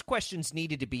 like, those questions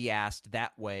needed to be asked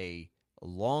that way a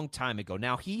long time ago.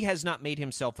 Now, he has not made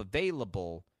himself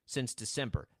available since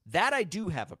December. That I do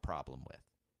have a problem with.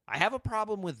 I have a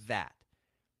problem with that.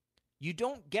 You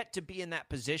don't get to be in that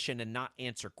position and not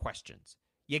answer questions.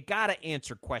 You got to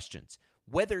answer questions.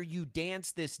 Whether you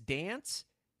dance this dance,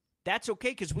 that's okay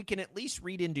because we can at least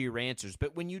read into your answers.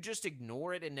 But when you just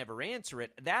ignore it and never answer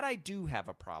it, that I do have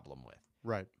a problem with.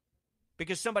 Right.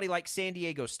 Because somebody like San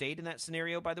Diego State in that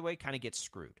scenario, by the way, kind of gets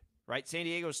screwed, right? San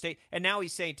Diego State. And now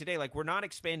he's saying today, like, we're not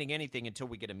expanding anything until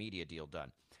we get a media deal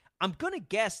done. I'm going to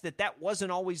guess that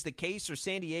wasn't always the case, or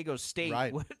San Diego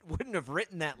State wouldn't have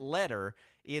written that letter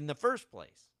in the first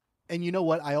place. And you know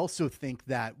what? I also think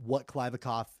that what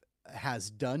Kliavkoff has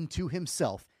done to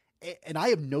himself, and I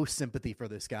have no sympathy for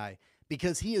this guy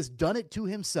because he has done it to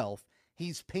himself.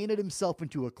 He's painted himself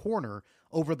into a corner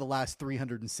over the last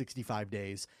 365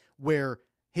 days where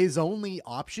his only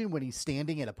option when he's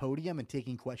standing at a podium and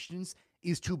taking questions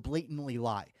is to blatantly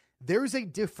lie. There's a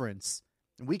difference,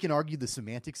 and we can argue the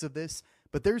semantics of this,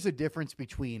 but there's a difference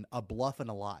between a bluff and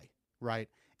a lie, right?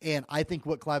 And I think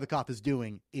what Kliavkoff is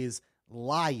doing is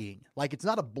lying. Like, it's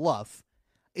not a bluff,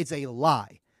 it's a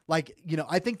lie. Like,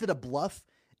 I think that a bluff,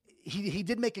 he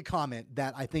did make a comment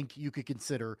that I think you could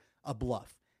consider a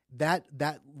bluff. That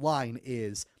line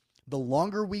is, the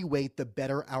longer we wait, the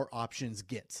better our options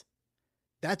get.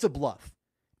 That's a bluff.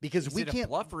 Because is we it can't. A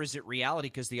bluff or is it reality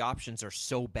because the options are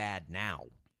so bad now?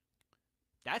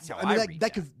 That's how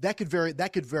that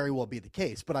could very well be the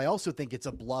case. But I also think it's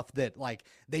a bluff that, like,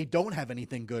 they don't have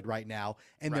anything good right now,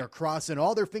 and they're crossing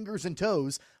all their fingers and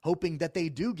toes, hoping that they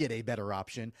do get a better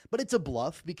option. But it's a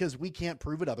bluff because we can't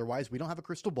prove it otherwise. We don't have a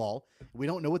crystal ball. We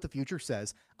don't know what the future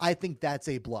says. I think that's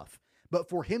a bluff. But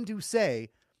for him to say,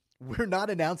 we're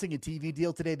not announcing a TV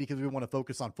deal today because we want to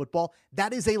focus on football,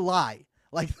 that is a lie.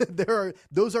 Like,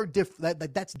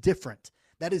 that's different.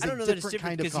 That is I don't know a that it's different different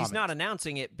kind of because comment. he's not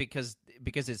announcing it because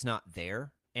it's not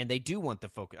there, and they do want the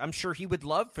focus. I'm sure he would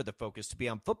love for the focus to be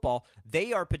on football.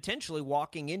 They are potentially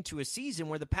walking into a season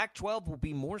where the Pac-12 will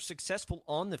be more successful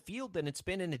on the field than it's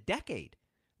been in a decade.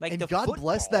 Like, and God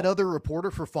bless that other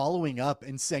reporter for following up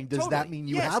and saying, "Does that mean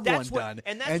you have one done?"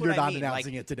 And you're not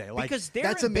announcing it today. Like, because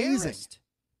that's amazing.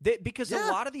 Because a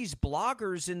lot of these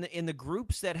bloggers in the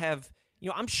groups that have,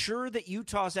 I'm sure that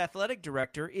Utah's athletic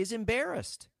director is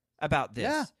embarrassed about this.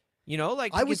 Yeah.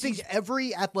 I would think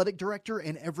every athletic director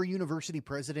and every university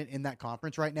president in that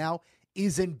conference right now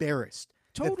is embarrassed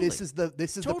that this is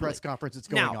the press conference that's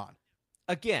going on.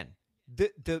 Again,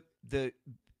 the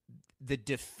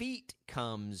defeat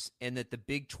comes in that the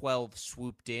Big 12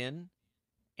 swooped in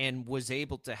and was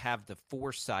able to have the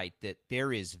foresight that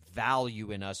there is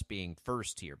value in us being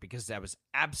first here, because that was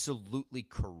absolutely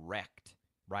correct,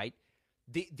 right?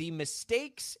 The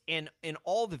mistakes and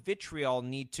all the vitriol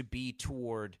need to be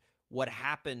toward what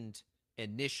happened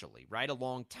initially, right, a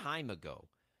long time ago.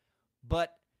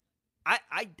 But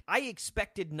I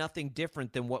expected nothing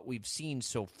different than what we've seen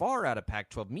so far out of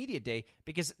Pac-12 Media Day,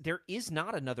 because there is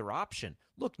not another option.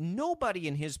 Look, nobody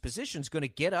in his position is going to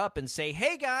get up and say,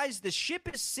 hey, guys, the ship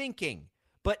is sinking,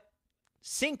 but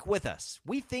sink with us.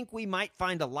 We think we might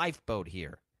find a lifeboat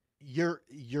here.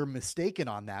 You're mistaken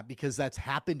on that, because that's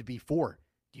happened before.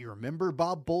 Do you remember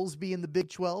Bob Bowlesby in the Big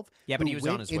 12? Yeah, but he was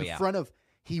on his way out.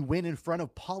 He went in front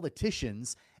of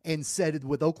politicians and said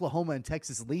with Oklahoma and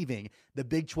Texas leaving, the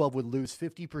Big 12 would lose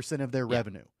 50% of their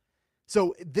revenue.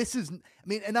 So this is,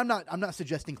 and I'm not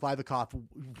suggesting Kliavkoff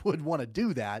would want to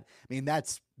do that. I mean,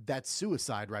 that's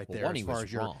suicide right there as far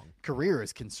as your career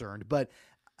is concerned. But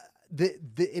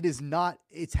it is not.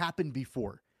 It's happened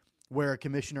before, where a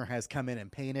commissioner has come in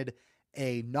and painted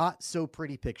a not so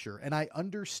pretty picture. And I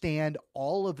understand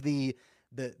all of the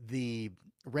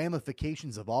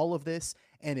ramifications of all of this.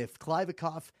 And if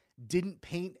Kliavkoff didn't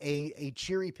paint a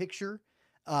cheery picture,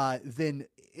 then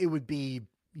it would be,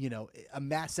 a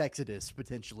mass exodus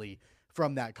potentially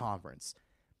from that conference.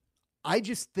 I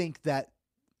just think that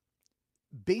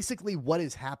basically what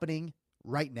is happening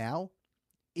right now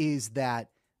is that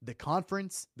the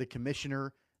conference, the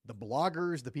commissioner, the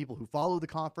bloggers, the people who follow the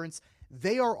conference,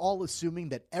 they are all assuming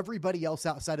that everybody else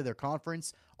outside of their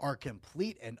conference are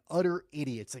complete and utter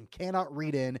idiots and cannot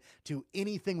read in to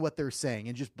anything what they're saying,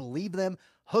 and just believe them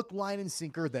hook, line, and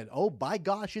sinker that, oh, by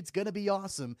gosh, it's going to be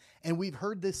awesome. And we've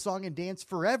heard this song and dance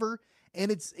forever, and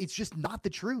it's just not the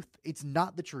truth. It's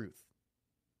not the truth.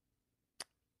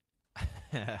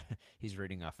 He's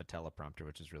reading off a teleprompter,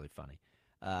 which is really funny.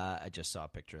 I just saw a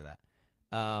picture of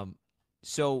that.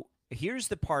 So here's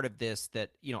the part of this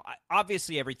that,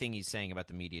 obviously everything he's saying about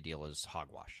the media deal is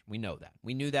hogwash. We know that.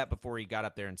 We knew that before he got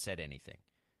up there and said anything.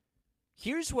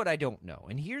 Here's what I don't know,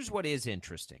 and here's what is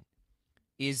interesting,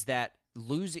 is that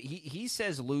he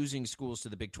says losing schools to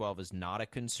the Big 12 is not a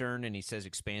concern, and he says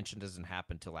expansion doesn't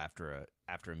happen until after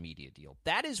a media deal.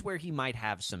 That is where he might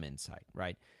have some insight,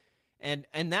 right? And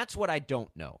that's what I don't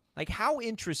know. Like, how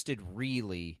interested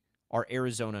really are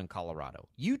Arizona and Colorado?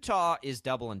 Utah is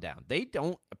doubling down. They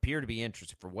don't appear to be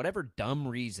interested for whatever dumb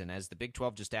reason. As the Big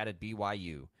 12 just added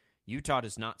BYU, Utah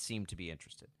does not seem to be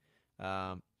interested.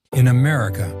 In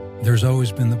America, there's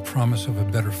always been the promise of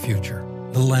a better future,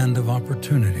 the land of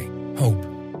opportunity, hope.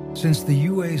 Since the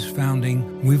UA's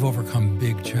founding, we've overcome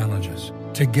big challenges.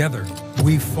 Together,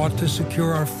 we've fought to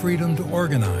secure our freedom to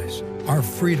organize, our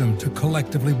freedom to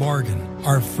collectively bargain,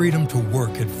 our freedom to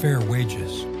work at fair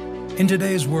wages. In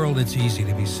today's world, it's easy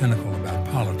to be cynical about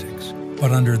politics.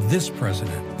 But under this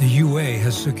president, the UA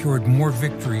has secured more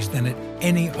victories than at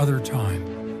any other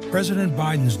time. President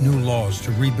Biden's new laws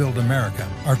to rebuild America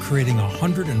are creating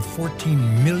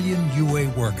 114 million UA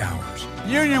work hours.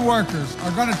 Union workers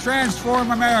are going to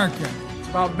transform America. It's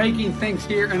about making things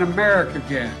here in America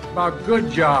again. It's about good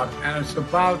jobs, and it's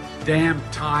about damn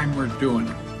time we're doing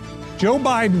it. Joe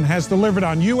Biden has delivered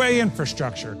on UA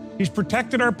infrastructure. He's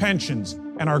protected our pensions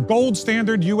and our gold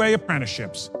standard UA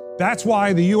apprenticeships. That's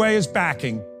why the UA is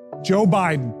backing Joe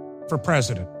Biden for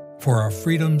president. For our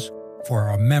freedoms, for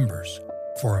our members,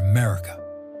 for America.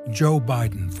 Joe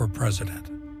Biden for president.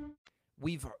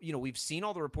 We've seen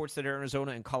all the reports that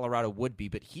Arizona and Colorado would be,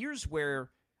 but here's where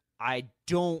I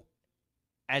don't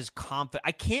I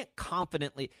can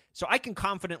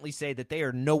confidently say that they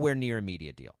are nowhere near a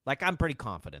media deal. Like, I'm pretty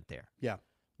confident there. Yeah.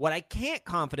 What I can't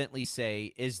confidently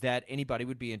say is that anybody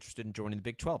would be interested in joining the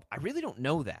Big 12. I really don't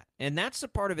know that. And that's the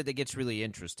part of it that gets really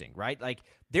interesting, right? Like,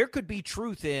 there could be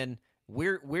truth in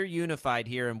we're unified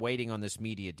here and waiting on this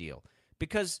media deal.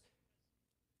 Because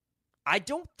I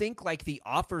don't think, like, the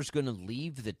offer's going to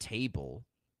leave the table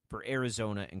for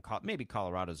Arizona and maybe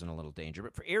Colorado's in a little danger,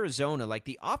 but for Arizona, like,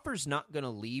 the offer's not going to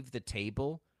leave the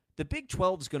table. The Big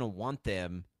 12 is going to want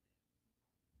them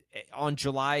on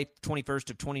July 21st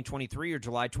of 2023 or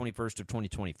July 21st of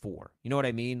 2024. You know what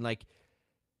I mean? Like,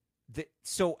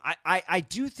 so I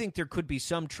do think there could be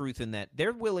some truth in that.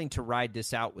 They're willing to ride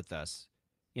this out with us,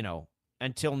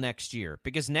 until next year.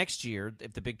 Because next year,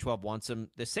 if the Big 12 wants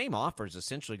them, the same offer is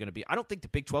essentially going to be – I don't think the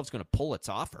Big 12 is going to pull its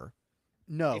offer.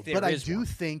 No, but I do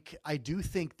think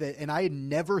that, and I had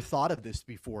never thought of this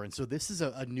before, and so this is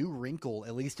a new wrinkle,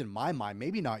 at least in my mind,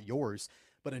 maybe not yours,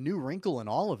 but a new wrinkle in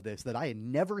all of this that I had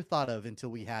never thought of until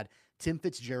we had Tim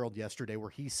Fitzgerald yesterday, where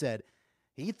he said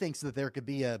he thinks that there could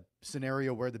be a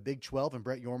scenario where the Big 12 and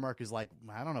Brett Yormark is like,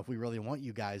 I don't know if we really want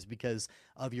you guys because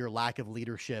of your lack of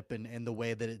leadership and the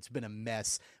way that it's been a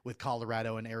mess with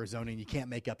Colorado and Arizona, and you can't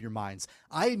make up your minds.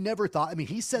 I never thought,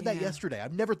 he said that yesterday.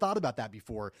 I've never thought about that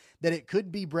before, that it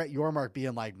could be Brett Yormark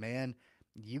being like, man,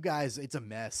 you guys, it's a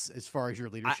mess as far as your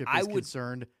leadership is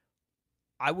concerned.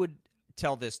 I would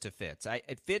tell this to Fitz.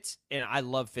 Fitz, and I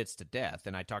love Fitz to death,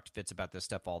 and I talk to Fitz about this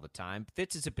stuff all the time.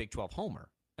 Fitz is a Big 12 homer.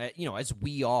 As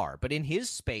we are, but in his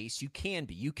space, you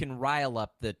can rile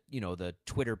up the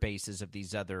Twitter bases of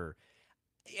these other.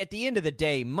 At the end of the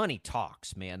day, money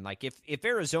talks, man. Like, if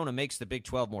Arizona makes the Big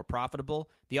 12 more profitable,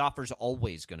 the offer's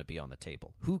always going to be on the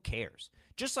table. Who cares?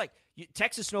 Just like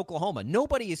Texas and Oklahoma,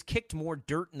 nobody has kicked more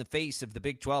dirt in the face of the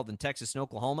Big 12 than Texas and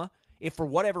Oklahoma. If for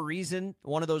whatever reason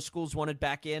one of those schools wanted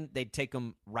back in, they'd take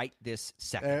them right this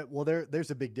second. Well, there's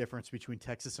a big difference between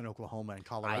Texas and Oklahoma and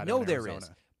Colorado. I know and there Arizona.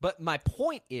 is. But my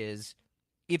point is,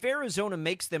 if Arizona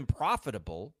makes them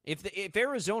profitable, if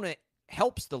Arizona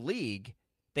helps the league,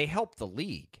 they help the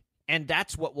league. And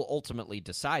that's what will ultimately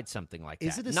decide something like that.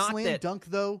 Is it a slam dunk,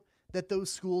 though, that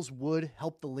those schools would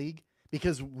help the league?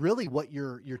 Because really what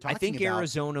you're talking I think about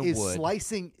Arizona is would.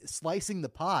 slicing the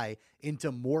pie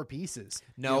into more pieces.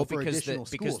 No, for because additional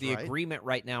because schools, the right? agreement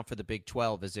right now for the Big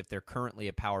 12 is if they're currently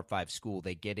a Power 5 school,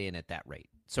 they get in at that rate.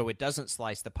 So it doesn't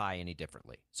slice the pie any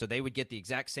differently. So they would get the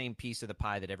exact same piece of the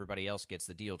pie that everybody else gets.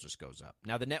 The deal just goes up.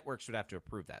 Now, the networks would have to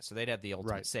approve that, so they'd have the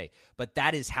ultimate say. But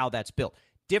that is how that's built.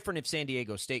 Different if San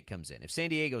Diego State comes in. If San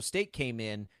Diego State came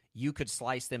in, you could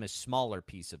slice them a smaller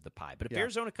piece of the pie. But if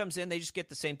Arizona comes in, they just get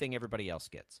the same thing everybody else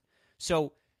gets.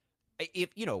 So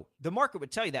if the market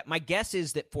would tell you that. My guess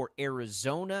is that for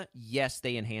Arizona, yes,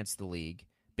 they enhance the league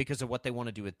because of what they want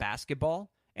to do with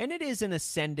basketball. And it is an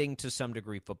ascending to some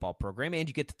degree football program, and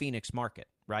you get the Phoenix market,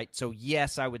 right? So,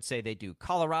 yes, I would say they do.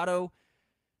 Colorado,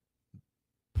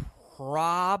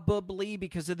 probably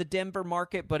because of the Denver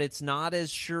market, but it's not as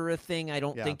sure a thing, I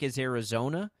don't think, as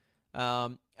Arizona.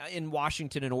 In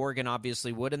Washington and Oregon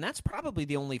obviously would, and that's probably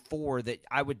the only four that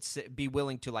I would be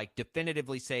willing to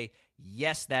definitively say,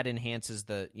 yes, that enhances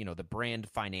the brand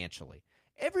financially.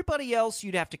 Everybody else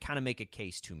you'd have to kind of make a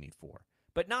case to me for,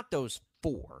 but not those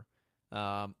four.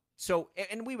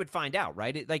 And we would find out,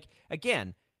 right?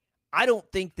 Again, I don't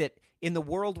think that in the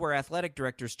world where athletic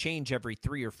directors change every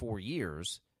 3 or 4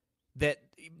 years, that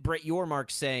Brett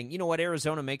Yormark's saying, you know what,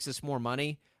 Arizona makes us more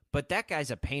money, but that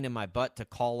guy's a pain in my butt to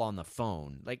call on the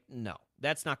phone. No,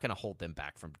 that's not going to hold them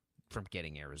back from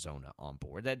getting Arizona on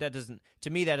board. That doesn't, to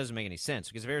me, that doesn't make any sense,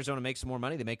 because if Arizona makes more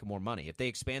money, they make more money. If they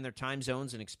expand their time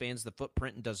zones and expands the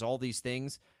footprint and does all these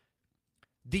things,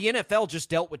 the NFL just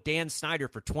dealt with Dan Snyder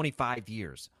for 25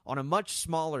 years on a much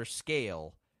smaller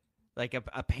scale, like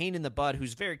a pain in the butt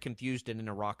who's very confused and in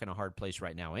a rock and a hard place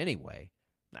right now anyway.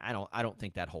 I don't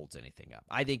think that holds anything up.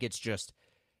 I think it's just,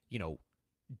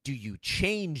 do you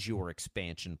change your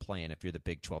expansion plan if you're the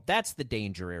Big 12? That's the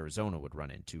danger Arizona would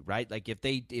run into, right? Like if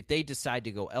they decide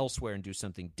to go elsewhere and do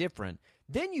something different,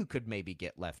 then you could maybe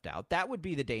get left out. That would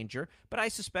be the danger. But I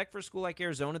suspect for a school like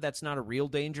Arizona, that's not a real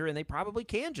danger, and they probably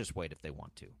can just wait if they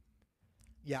want to.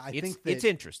 Yeah, I think that it's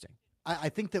interesting. I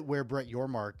think that where Brett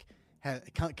Yormark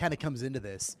kind of comes into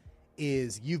this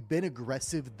is you've been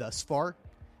aggressive thus far,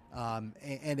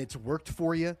 and it's worked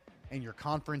for you, and your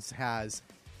conference has.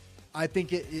 I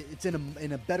think it's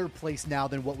in a better place now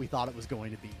than what we thought it was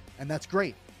going to be, and that's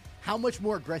great. how much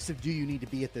more aggressive do you need to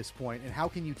be at this point, and how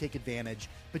can you take advantage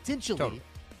potentially Totally.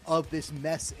 of this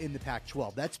mess in the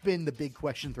Pac-12? That's been the big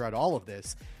question throughout all of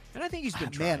this. And I think he's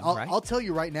been trying, man, right? I'll tell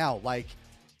you right now, like,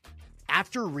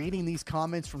 after reading these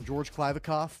comments from George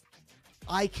Kliavkoff,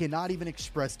 I cannot even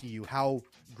express to you how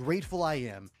grateful I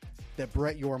am that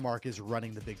Brett Yormark is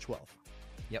running the Big 12.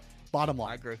 Yep. Bottom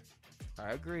line.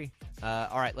 I agree.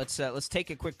 All right, let's take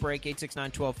a quick break.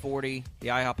 869-1240, the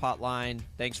IHOP hotline.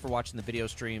 Thanks for watching the video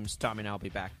streams. Tommy and I will be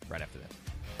back right after this.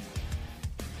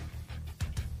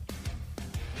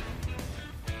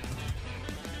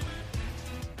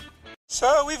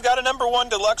 So, we've got a number 1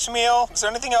 deluxe meal. Is there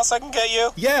anything else I can get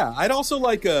you? Yeah, I'd also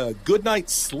like a good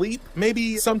night's sleep.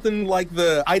 Maybe something like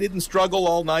the I didn't struggle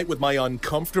all night with my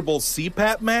uncomfortable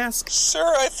CPAP mask. Sir,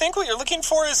 I think what you're looking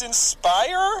for is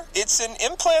Inspire. It's an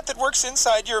implant that works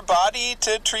inside your body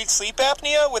to treat sleep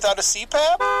apnea without a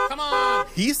CPAP. Come on!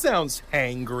 He sounds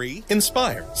hangry.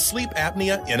 Inspire, sleep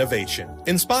apnea innovation.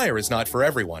 Inspire is not for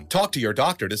everyone. Talk to your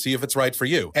doctor to see if it's right for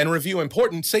you, and review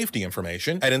important safety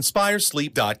information at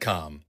inspiresleep.com.